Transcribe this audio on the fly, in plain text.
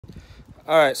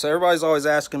All right, so everybody's always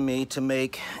asking me to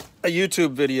make a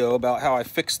YouTube video about how I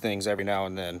fix things every now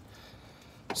and then.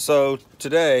 So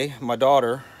today, my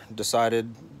daughter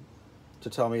decided to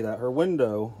tell me that her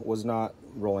window was not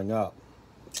rolling up.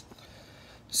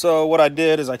 So what I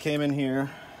did is I came in here,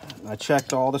 I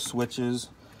checked all the switches,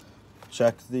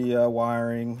 checked the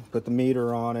wiring, put the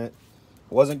meter on it.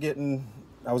 I was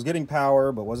getting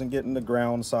power, but wasn't getting the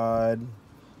ground side.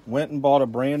 Went and bought a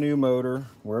brand new motor,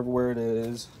 where it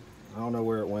is. I don't know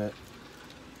where it went.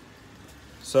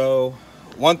 So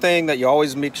one thing that you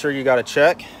always make sure you got to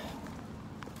check,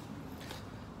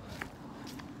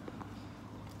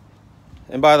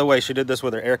 and by the way, she did this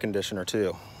with her air conditioner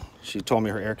too. She told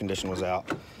me her air conditioner was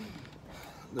out.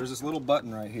 There's this little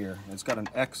button right here. It's got an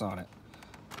X on it.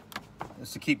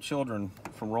 It's to keep children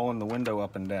from rolling the window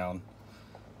up and down.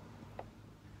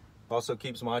 Also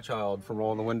keeps my child from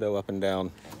rolling the window up and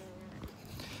down.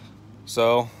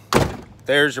 So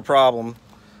there's your problem.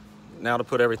 Now to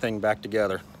put everything back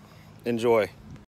together. Enjoy.